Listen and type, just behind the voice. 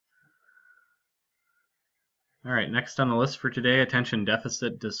All right, next on the list for today, attention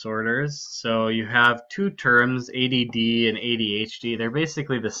deficit disorders. So you have two terms, ADD and ADHD. They're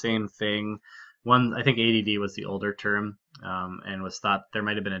basically the same thing. One, I think ADD was the older term, and was thought there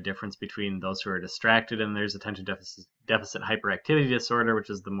might have been a difference between those who are distracted, and there's attention deficit hyperactivity disorder, which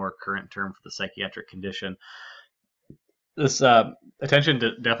is the more current term for the psychiatric condition. This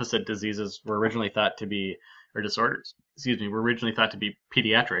deficit diseases were originally thought to be, or disorders, excuse me, were originally thought to be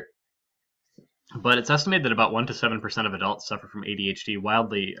pediatric. But it's estimated that about 1 to 7% of adults suffer from ADHD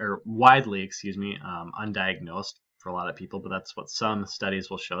widely, undiagnosed for a lot of people, but that's what some studies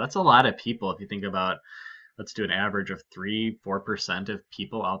will show. That's a lot of people if you think about, let's do an average of 3-4% of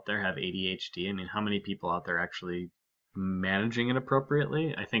people out there have ADHD. I mean, how many people out there actually managing it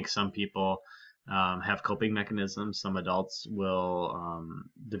appropriately? I think some people have coping mechanisms. Some adults will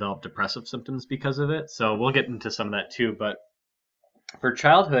develop depressive symptoms because of it. So we'll get into some of that too, but for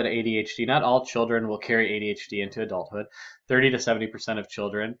childhood ADHD, not all children will carry ADHD into adulthood. 30 to 70% of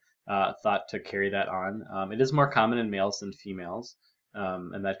children thought to carry that on. It is more common in males than females,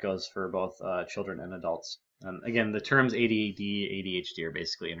 and that goes for both children and adults. Again, the terms ADD, ADHD are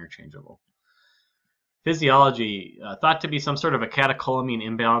basically interchangeable. Physiology, thought to be some sort of a catecholamine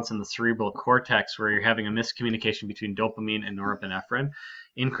imbalance in the cerebral cortex where you're having a miscommunication between dopamine and norepinephrine.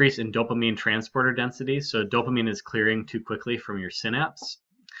 Increase in dopamine transporter density, so dopamine is clearing too quickly from your synapse.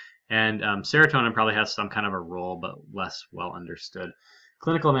 And serotonin probably has some kind of a role, but less well understood.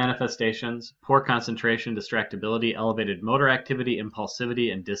 Clinical manifestations, poor concentration, distractibility, elevated motor activity,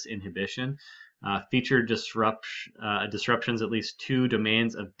 impulsivity, and disinhibition. Feature disruptions at least 2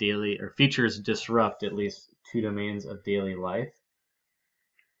 domains of daily, or features disrupt at least 2 domains of daily life.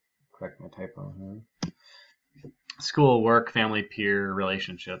 Correct my typo here. School, work, family, peer,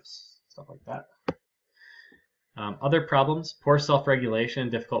 relationships, stuff like that. Other problems, poor self-regulation,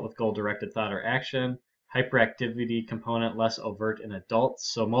 difficult with goal-directed thought or action, hyperactivity component less overt in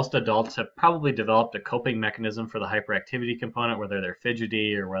adults. So most adults have probably developed a coping mechanism for the hyperactivity component, whether they're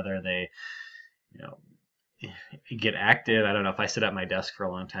fidgety or whether they get active. I don't know, if I sit at my desk for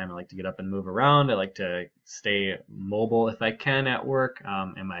a long time, I like to get up and move around. I like to stay mobile if I can at work.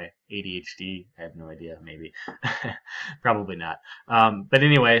 Am I ADHD? I have no idea, maybe. Probably not. But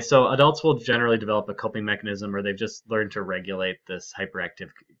anyway, so adults will generally develop a coping mechanism where they've just learned to regulate this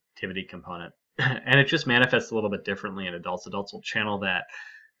hyperactivity component. And it just manifests a little bit differently in adults. Adults will channel that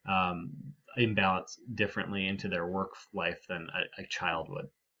imbalance differently into their work life than a child would.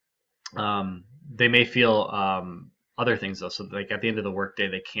 They may feel other things though. So like at the end of the workday,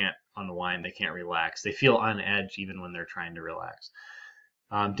 they can't unwind, they can't relax. They feel on edge even when they're trying to relax.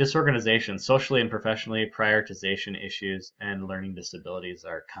 Disorganization, socially and professionally, prioritization issues, and learning disabilities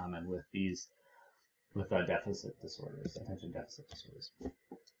are common with these, deficit disorders, attention deficit disorders.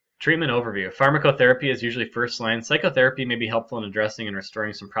 Treatment overview. Pharmacotherapy is usually first line. Psychotherapy may be helpful in addressing and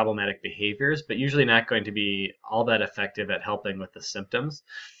restoring some problematic behaviors, but usually not going to be all that effective at helping with the symptoms.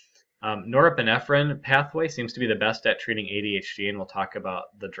 Norepinephrine pathway seems to be the best at treating ADHD, and we'll talk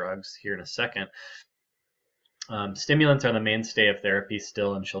about the drugs here in a second. Stimulants are the mainstay of therapy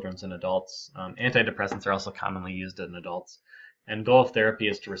still in children and adults. Antidepressants are also commonly used in adults. And goal of therapy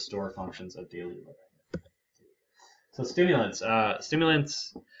is to restore functions of daily living. So stimulants.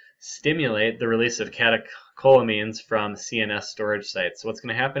 Stimulants stimulate the release of catecholamines from CNS storage sites. So what's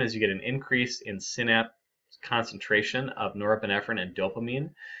going to happen is you get an increase in synapse concentration of norepinephrine and dopamine.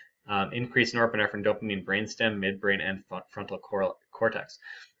 Increased norepinephrine, dopamine, brainstem, midbrain, and frontal cortex.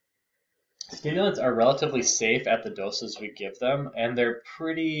 Stimulants are relatively safe at the doses we give them, and they're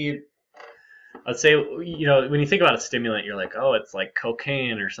pretty, I'd say, when you think about a stimulant, you're like, oh, it's like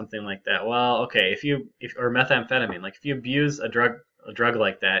cocaine or something like that. Well, okay, or methamphetamine, like if you abuse a drug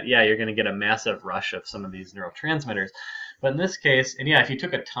like that, yeah, you're going to get a massive rush of some of these neurotransmitters. But in this case, and yeah, if you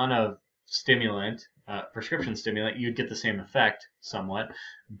took a ton of stimulant, prescription stimulant, you'd get the same effect somewhat,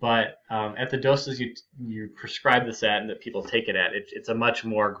 but at the doses you prescribe this at and that people take it at, it's a much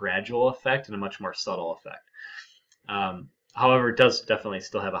more gradual effect and a much more subtle effect. However, it does definitely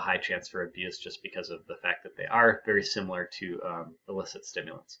still have a high chance for abuse just because of the fact that they are very similar to illicit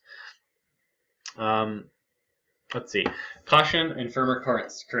stimulants. Let's see. Caution and firmer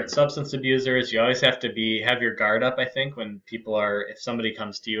current substance abusers. You always have to have your guard up, I think, when if somebody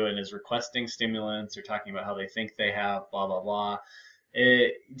comes to you and is requesting stimulants or talking about how they think they have blah, blah, blah.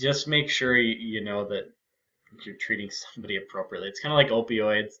 Just make sure you know that you're treating somebody appropriately. It's kind of like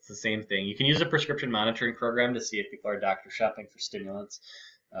opioids. It's the same thing. You can use a prescription monitoring program to see if people are doctor shopping for stimulants.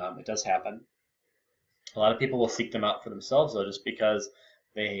 It does happen. A lot of people will seek them out for themselves, though, just because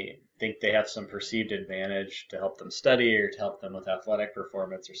they think they have some perceived advantage to help them study or to help them with athletic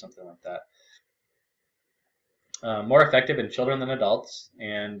performance or something like that. More effective in children than adults,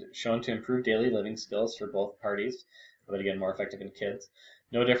 and shown to improve daily living skills for both parties, but again, more effective in kids.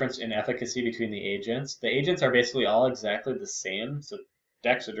 No difference in efficacy between the agents. The agents are basically all exactly the same. So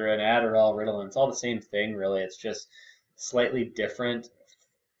Dexedrine, Adderall, Ritalin, it's all the same thing, really. It's just slightly different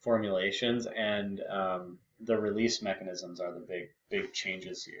formulations, and the release mechanisms are the big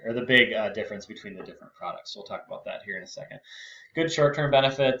changes here, or the big difference between the different products. So we'll talk about that here in a second. Good short-term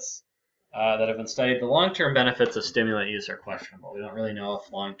benefits that have been studied. The long-term benefits of stimulant use are questionable. We don't really know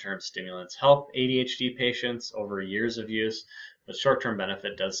if long-term stimulants help ADHD patients over years of use, but short-term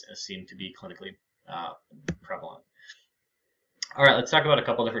benefit does seem to be clinically prevalent. All right, let's talk about a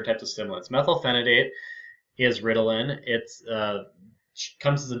couple different types of stimulants. Methylphenidate is Ritalin. It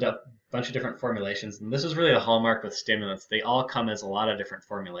comes as a bunch of different formulations, and this is really a hallmark with stimulants. They all come as a lot of different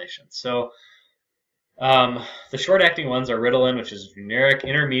formulations. So the short-acting ones are Ritalin, which is generic.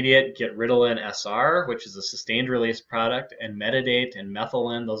 Intermediate, get Ritalin SR, which is a sustained-release product, and Metadate and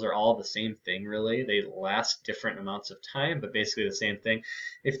Methylin. Those are all the same thing, really. They last different amounts of time, but basically the same thing.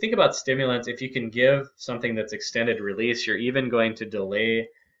 If you think about stimulants, if you can give something that's extended release, you're even going to delay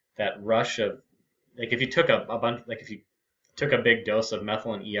that rush of, like if you took a bunch, like if you took a big dose of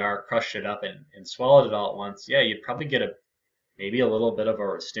methylene ER, crushed it up, and swallowed it all at once, yeah, you'd probably get maybe a little bit of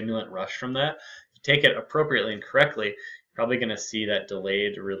a stimulant rush from that. Take it appropriately and correctly, you're probably going to see that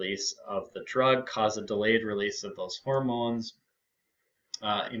delayed release of the drug cause a delayed release of those hormones,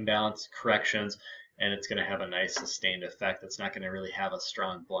 imbalance corrections, and it's going to have a nice sustained effect. It's not going to really have a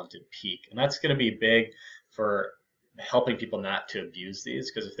strong blunted peak. And that's going to be big for helping people not to abuse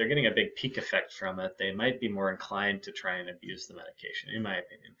these, because if they're getting a big peak effect from it, they might be more inclined to try and abuse the medication, in my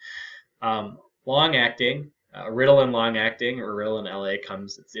opinion. Long-acting. Ritalin long-acting, or Ritalin LA,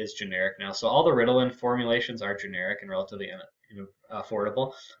 is generic now. So all the Ritalin formulations are generic and relatively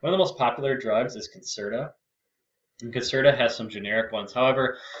affordable. One of the most popular drugs is Concerta. And Concerta has some generic ones.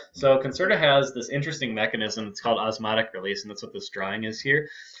 However, so Concerta has this interesting mechanism. It's called osmotic release, and that's what this drawing is here.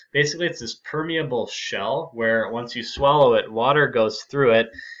 Basically, it's this permeable shell where once you swallow it, water goes through it,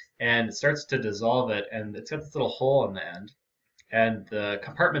 and it starts to dissolve it, and it's got this little hole in the end. And the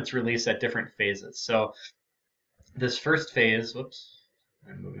compartments release at different phases. So this first phase, whoops,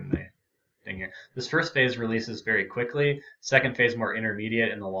 I'm moving my thing here. This first phase releases very quickly. Second phase more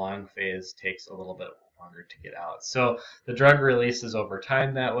intermediate, and the long phase takes a little bit longer to get out. So the drug releases over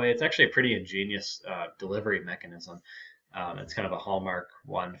time that way. It's actually a pretty ingenious delivery mechanism. It's kind of a hallmark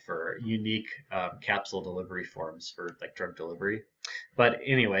one for unique capsule delivery forms for like drug delivery. But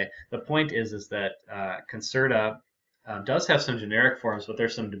anyway, the point is that Concerta does have some generic forms, but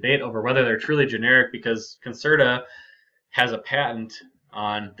there's some debate over whether they're truly generic, because Concerta has a patent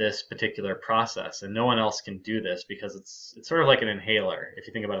on this particular process, and no one else can do this because it's sort of like an inhaler, if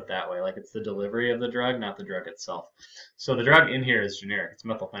you think about it that way. Like, it's the delivery of the drug, not the drug itself. So the drug in here is generic. It's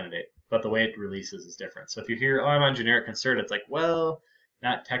methylphenidate, but the way it releases is different. So if you hear, oh, I'm on generic Concerta, it's like, well,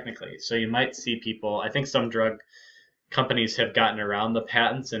 not technically. So you might see people, I think some drug companies have gotten around the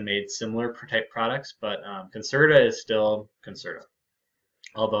patents and made similar type products, but Concerta is still Concerta,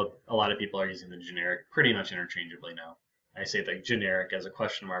 although a lot of people are using the generic pretty much interchangeably now. I say the generic as a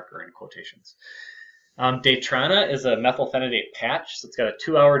question mark or in quotations. Daytrana is a methylphenidate patch, so it's got a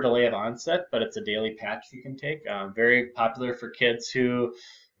 2-hour delay of onset, but it's a daily patch you can take. Very popular for kids who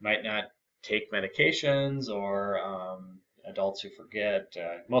might not take medications, or adults who forget,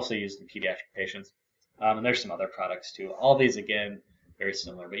 mostly used in pediatric patients. And there's some other products too. All these, again, very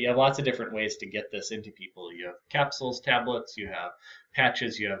similar. But you have lots of different ways to get this into people. You have capsules, tablets, you have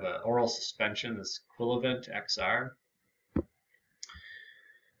patches, you have an oral suspension, this Quilivant XR.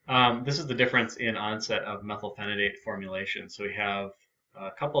 This is the difference in onset of methylphenidate formulation. So we have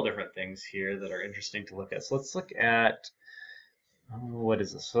a couple different things here that are interesting to look at. So let's look at, what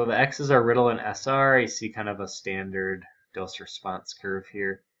is this? So the X's are Ritalin SR. You see kind of a standard dose response curve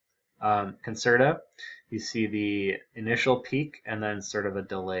here. Concerta, you see the initial peak and then sort of a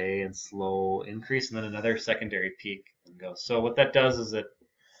delay and slow increase, and then another secondary peak and go. So what that does is it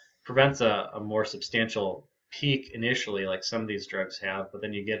prevents a more substantial peak initially, like some of these drugs have, but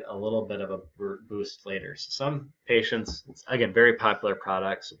then you get a little bit of a boost later. So some patients, it's, again, very popular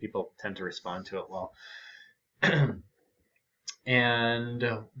product, so people tend to respond to it well. And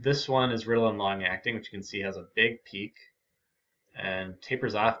this one is Ritalin long-acting, which you can see has a big peak and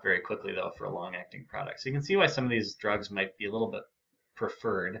tapers off very quickly, though, for a long-acting product. So you can see why some of these drugs might be a little bit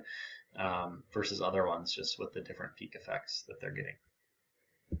preferred versus other ones, just with the different peak effects that they're getting.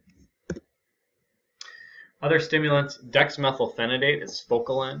 Other stimulants, dexmethylphenidate is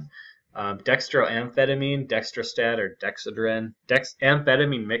Focalin. Dextroamphetamine, dextrostat, or dexedrine.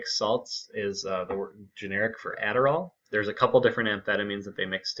 Amphetamine mixed salts is the word generic for Adderall. There's a couple different amphetamines that they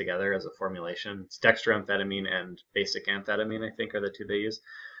mix together as a formulation. It's dextroamphetamine and basic amphetamine, I think, are the two they use.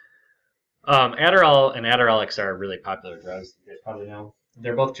 Adderall and Adderall XR are really popular drugs. You guys probably know.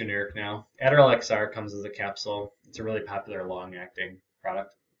 They're both generic now. Adderall XR comes as a capsule. It's a really popular long-acting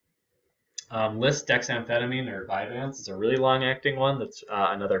product. List dexamphetamine or Vyvanse is a really long-acting one. That's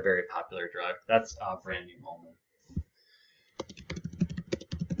another very popular drug. That's brand new moment.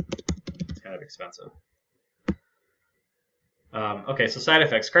 It's kind of expensive. Okay, so side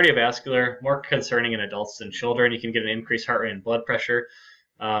effects. Cardiovascular, more concerning in adults than children. You can get an increased heart rate and blood pressure.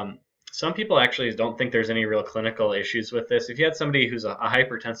 Some people actually don't think there's any real clinical issues with this. If you had somebody who's a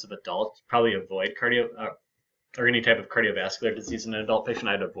hypertensive adult, probably avoid cardio or any type of cardiovascular disease in an adult patient,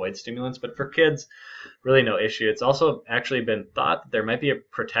 I'd avoid stimulants. But for kids, really no issue. It's also actually been thought that there might be a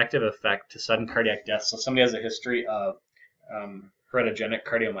protective effect to sudden cardiac death. So if somebody has a history of heredogenic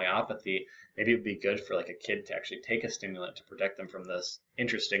cardiomyopathy, maybe it would be good for like a kid to actually take a stimulant to protect them from this.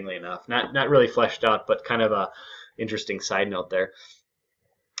 Interestingly enough, not really fleshed out, but kind of a interesting side note there.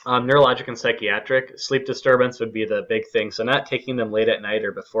 Neurologic and psychiatric, sleep disturbance would be the big thing. So not taking them late at night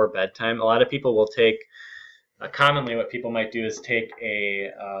or before bedtime. A lot of people will take, commonly what people might do is take a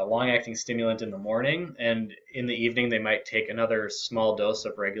long-acting stimulant in the morning, and in the evening they might take another small dose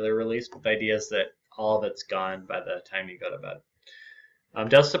of regular release, but the idea is that all of it's gone by the time you go to bed.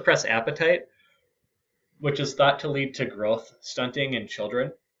 Does suppress appetite, which is thought to lead to growth stunting in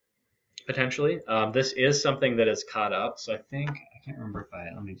children, potentially. This is something that is caught up, so I can't remember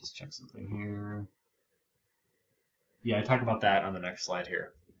if let me just check something here. Yeah, I talk about that on the next slide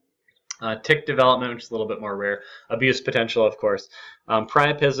here. Tic development, which is a little bit more rare. Abuse potential, of course.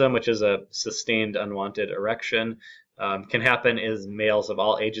 Priapism, which is a sustained unwanted erection, can happen in males of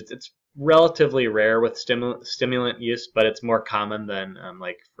all ages. It's relatively rare with stimulant use, but it's more common than,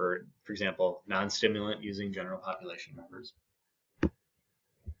 like for example, non-stimulant using general population members.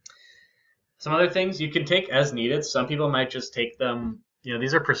 Some other things you can take as needed. Some people might just take them,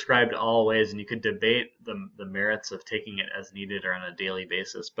 these are prescribed always, and you could debate the merits of taking it as needed or on a daily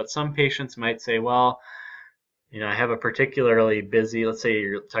basis. But some patients might say, well, I have a particularly busy, let's say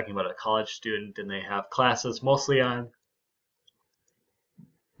you're talking about a college student and they have classes mostly on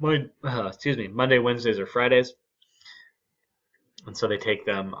Monday, Wednesdays, or Fridays. And so they take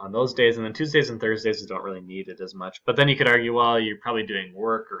them on those days, and then Tuesdays and Thursdays don't really need it as much. But then you could argue, well, you're probably doing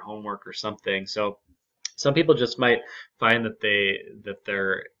work or homework or something. So some people just might find that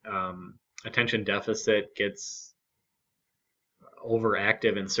their attention deficit gets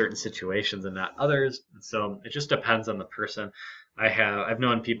overactive in certain situations and not others. And so it just depends on the person. I've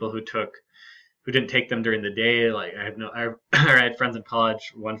known people who didn't take them during the day. Like I had friends in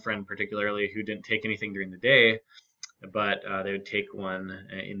college, one friend particularly, who didn't take anything during the day, but they would take one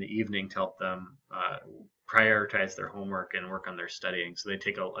in the evening to help them prioritize their homework and work on their studying. So they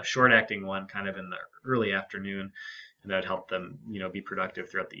take a short-acting one kind of in the early afternoon, and that would help them, be productive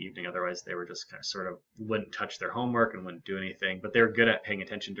throughout the evening. Otherwise, they were just kind of sort of wouldn't touch their homework and wouldn't do anything. But they were good at paying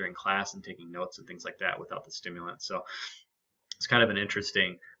attention during class and taking notes and things like that without the stimulant. So it's kind of an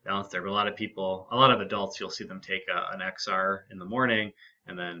interesting balance there. But a lot of adults, you'll see them take an XR in the morning,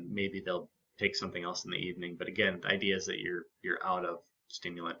 and then maybe they'll take something else in the evening. But again, the idea is that you're out of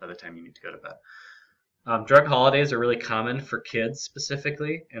stimulant by the time you need to go to bed. Drug holidays are really common for kids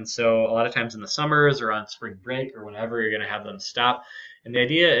specifically, and so a lot of times in the summers or on spring break or whenever, you're going to have them stop. And the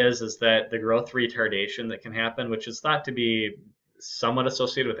idea is that the growth retardation that can happen, which is thought to be somewhat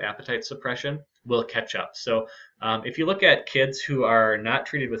associated with appetite suppression, will catch up. So if you look at kids who are not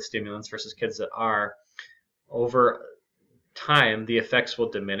treated with stimulants versus kids that are, over time the effects will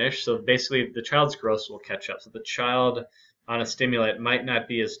diminish. So basically the child's growth will catch up. So the child on a stimulant might not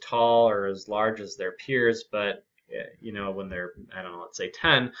be as tall or as large as their peers, but when they're, I don't know, let's say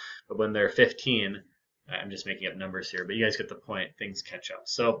 10, but when they're 15, I'm just making up numbers here, but you guys get the point, things catch up.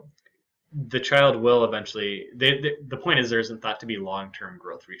 So the child will eventually, the point is there isn't thought to be long-term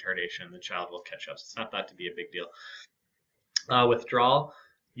growth retardation. The child will catch up. So it's not thought to be a big deal. Withdrawal,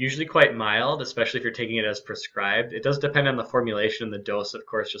 usually quite mild, especially if you're taking it as prescribed. It does depend on the formulation and the dose, of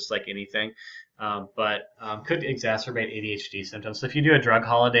course, just like anything, but could exacerbate ADHD symptoms. So if you do a drug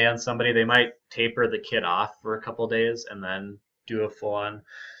holiday on somebody, they might taper the kid off for a couple days and then do a full-on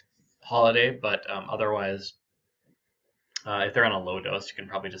holiday, but otherwise, if they're on a low dose, you can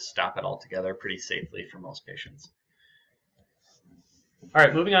probably just stop it altogether pretty safely for most patients. All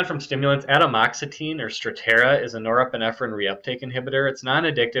right, moving on from stimulants, atomoxetine or Strattera is a norepinephrine reuptake inhibitor. It's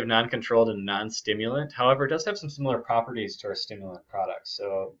non-addictive, non-controlled, and non-stimulant. However, it does have some similar properties to our stimulant products.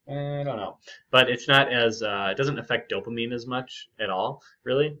 So I don't know, but it's not as it doesn't affect dopamine as much at all,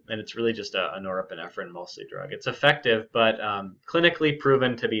 really, and it's really just a norepinephrine mostly drug. It's effective, but clinically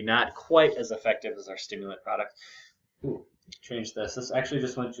proven to be not quite as effective as our stimulant products. Ooh, change this. This actually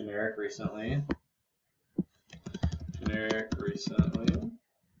just went generic recently.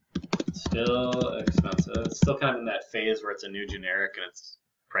 Still expensive. It's still kind of in that phase where it's a new generic and it's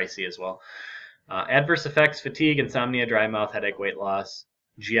pricey as well. Adverse effects: fatigue, insomnia, dry mouth, headache, weight loss,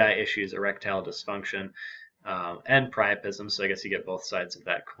 GI issues, erectile dysfunction, and priapism. So I guess you get both sides of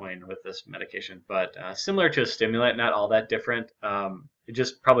that coin with this medication. But similar to a stimulant, not all that different.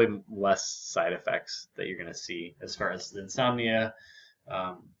 Just probably less side effects that you're going to see as far as the insomnia.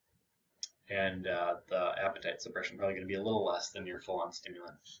 And the appetite suppression probably going to be a little less than your full-on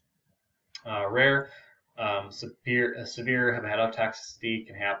stimulant. Rare, severe hepatotoxicity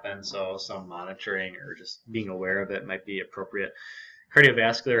can happen, so some monitoring or just being aware of it might be appropriate.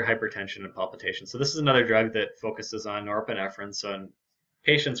 Cardiovascular, hypertension, and palpitation. So this is another drug that focuses on norepinephrine. So in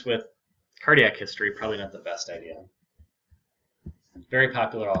patients with cardiac history, probably not the best idea. Very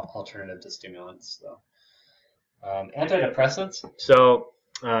popular alternative to stimulants, though. Antidepressants. So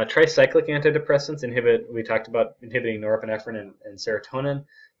tricyclic antidepressants we talked about inhibiting norepinephrine and serotonin.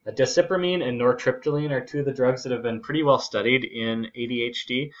 Desipramine and nortriptyline are two of the drugs that have been pretty well studied in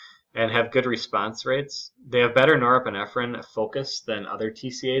ADHD and have good response rates. They have better norepinephrine focus than other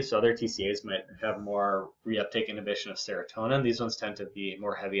TCAs, so other TCAs might have more reuptake inhibition of serotonin. These ones tend to be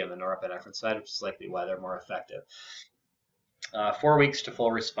more heavy on the norepinephrine side, which is likely why they're more effective. 4 weeks to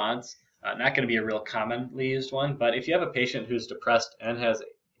full response. Not going to be a real commonly used one, but if you have a patient who's depressed and has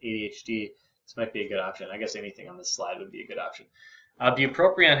ADHD, this might be a good option. I guess anything on this slide would be a good option.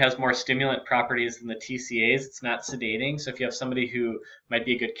 Bupropion has more stimulant properties than the TCAs. It's not sedating, so if you have somebody who might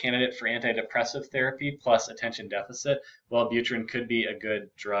be a good candidate for antidepressive therapy plus attention deficit, Wellbutrin could be a good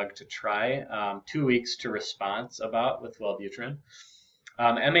drug to try. 2 weeks to response about with Wellbutrin.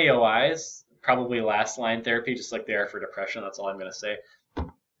 MAOIs, probably last line therapy, just like they are for depression. That's all I'm going to say.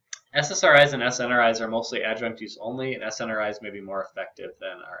 SSRIs and SNRIs are mostly adjunct use only, and SNRIs may be more effective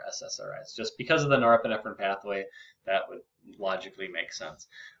than our SSRIs. Just because of the norepinephrine pathway, that would logically make sense.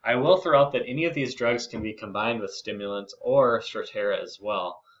 I will throw out that any of these drugs can be combined with stimulants or Strattera as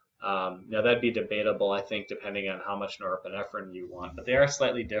well. Now that'd be debatable, I think, depending on how much norepinephrine you want, but they are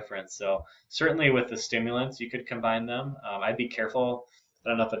slightly different. So certainly with the stimulants, you could combine them. I'd be careful. I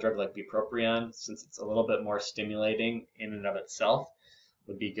don't know if a drug like bupropion, since it's a little bit more stimulating in and of itself,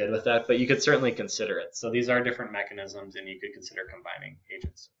 would be good with that, but you could certainly consider it. So these are different mechanisms, and you could consider combining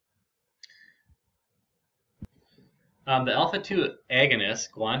agents. The alpha-2 agonist,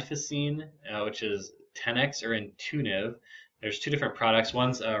 guanfacine, which is Tenex or Intuniv, there's two different products.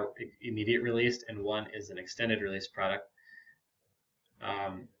 One's immediate released, and one is an extended release product.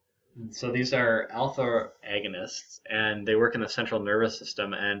 So these are alpha agonists, and they work in the central nervous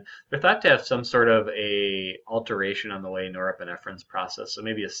system, and they're thought to have some sort of a alteration on the way norepinephrine's processed, so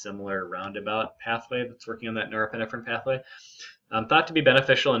maybe a similar roundabout pathway that's working on that norepinephrine pathway. Thought to be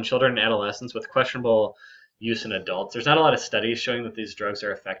beneficial in children and adolescents with questionable use in adults. There's not a lot of studies showing that these drugs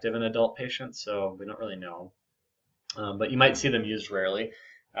are effective in adult patients, so we don't really know. But you might see them used rarely.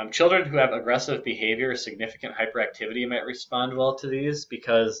 Children who have aggressive behavior or significant hyperactivity might respond well to these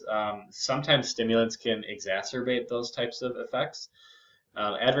because sometimes stimulants can exacerbate those types of effects.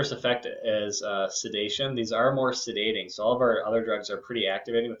 Adverse effect is sedation. These are more sedating. So all of our other drugs are pretty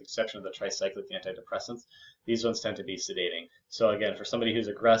activating with the exception of the tricyclic antidepressants. These ones tend to be sedating. So again, for somebody who's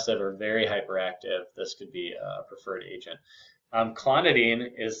aggressive or very hyperactive, this could be a preferred agent. Clonidine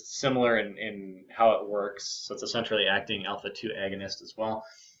is similar in how it works, so it's a centrally acting alpha-2 agonist as well,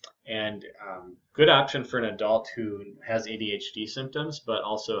 and good option for an adult who has ADHD symptoms but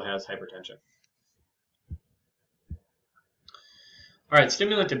also has hypertension. All right,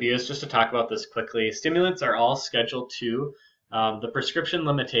 stimulant abuse, just to talk about this quickly. Stimulants are all Schedule II. The prescription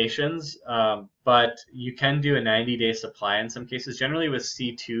limitations, but you can do a 90-day supply in some cases. Generally with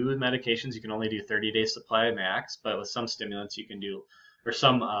C2 medications, you can only do 30-day supply max, but with some stimulants you can do, or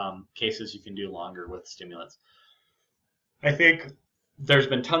some cases you can do longer with stimulants. I think there's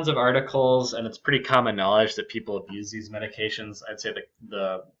been tons of articles, and it's pretty common knowledge that people abuse these medications. I'd say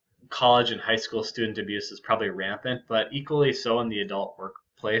the college and high school student abuse is probably rampant, but equally so in the adult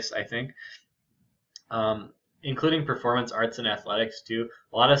workplace, I think. including performance arts and athletics too.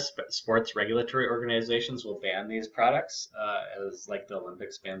 A lot of sports regulatory organizations will ban these products, as like the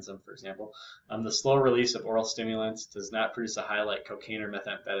Olympics bans them, for example. The slow release of oral stimulants does not produce a high like cocaine or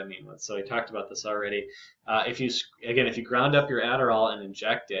methamphetamine would. So we talked about this already. If you ground up your Adderall and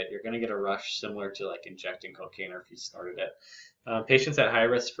inject it, you're going to get a rush similar to like injecting cocaine or if you snorted it. Patients at high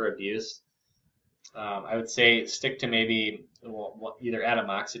risk for abuse, I would say stick to maybe either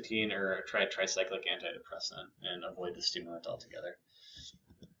atomoxetine or try tricyclic antidepressant and avoid the stimulant altogether.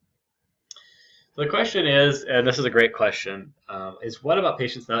 So the question is, and this is a great question, is what about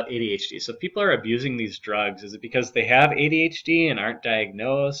patients without ADHD? So if people are abusing these drugs, is it because they have ADHD and aren't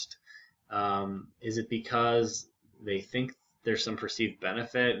diagnosed? Is it because they think there's some perceived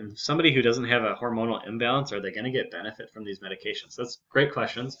benefit? And somebody who doesn't have a hormonal imbalance, are they going to get benefit from these medications? That's great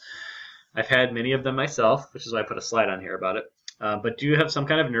questions. I've had many of them myself, which is why I put a slide on here about it. But do you have some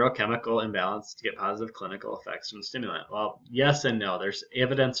kind of neurochemical imbalance to get positive clinical effects from the stimulant? Well, yes and no. There's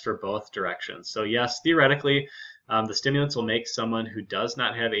evidence for both directions. So yes, theoretically, the stimulants will make someone who does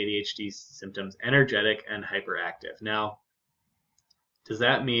not have ADHD symptoms energetic and hyperactive. Now, does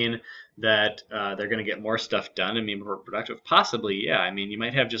that mean that they're going to get more stuff done and be more productive? Possibly, yeah. I mean, you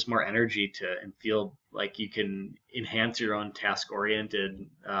might have just more energy and feel like you can enhance your own task-oriented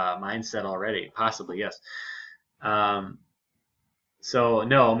mindset already. Possibly, yes. So,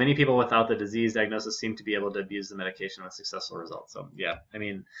 no, many people without the disease diagnosis seem to be able to abuse the medication with successful results. So, yeah, I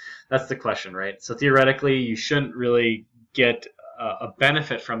mean, that's the question, right? So, theoretically, you shouldn't really get a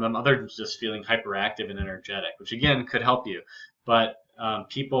benefit from them other than just feeling hyperactive and energetic, which, again, could help you. But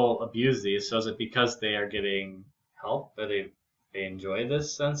people abuse these, so is it because they are getting help, or they enjoy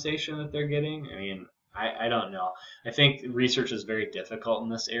this sensation that they're getting? I mean, I don't know. I think research is very difficult in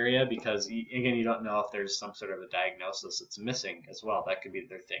this area because, again, you don't know if there's some sort of a diagnosis that's missing as well. That could be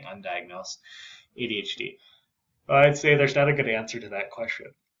their thing, undiagnosed ADHD. But I'd say there's not a good answer to that question.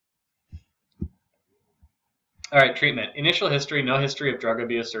 All right, treatment. Initial history, no history of drug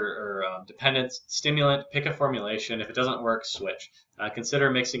abuse or dependence. Stimulant, pick a formulation. If it doesn't work, switch. Consider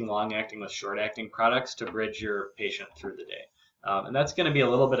mixing long-acting with short-acting products to bridge your patient through the day. And that's going to be a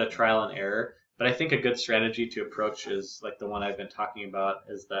little bit of trial and error, but I think a good strategy to approach is like the one I've been talking about,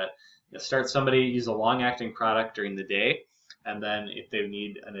 is that start somebody, use a long-acting product during the day, and then if they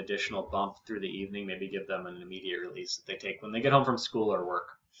need an additional bump through the evening, maybe give them an immediate release that they take when they get home from school or work.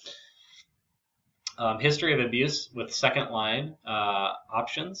 History of abuse with second line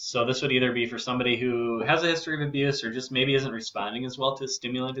options. So this would either be for somebody who has a history of abuse or just maybe isn't responding as well to a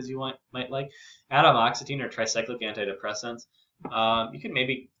stimulant as you might like. Atomoxetine or tricyclic antidepressants. You could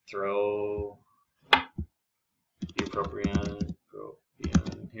maybe throw bupropion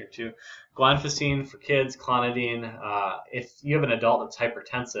here too. Guanfacine for kids, clonidine. If you have an adult that's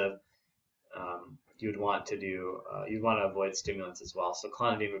hypertensive, you'd want to avoid stimulants as well. So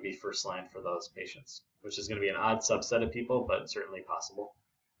clonidine would be first line for those patients, which is going to be an odd subset of people, but certainly possible.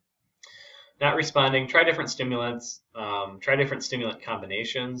 Not responding, try different stimulants, try different stimulant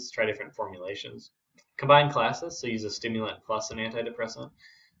combinations, try different formulations. Combine classes, so use a stimulant plus an antidepressant,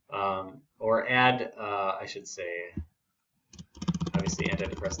 or add, I should say, obviously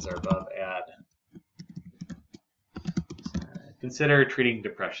antidepressants are above, add. Consider treating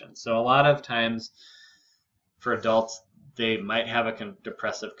depression. So a lot of times for adults, they might have a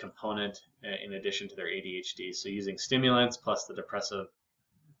depressive component in addition to their ADHD. So using stimulants plus the depressive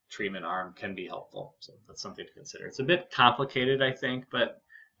treatment arm can be helpful. So that's something to consider. It's a bit complicated, I think, but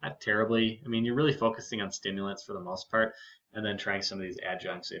not terribly. I mean, you're really focusing on stimulants for the most part, and then trying some of these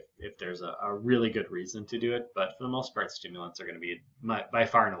adjuncts if there's a really good reason to do it. But for the most part, stimulants are going to be by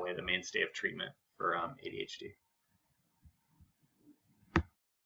far and away the mainstay of treatment for ADHD.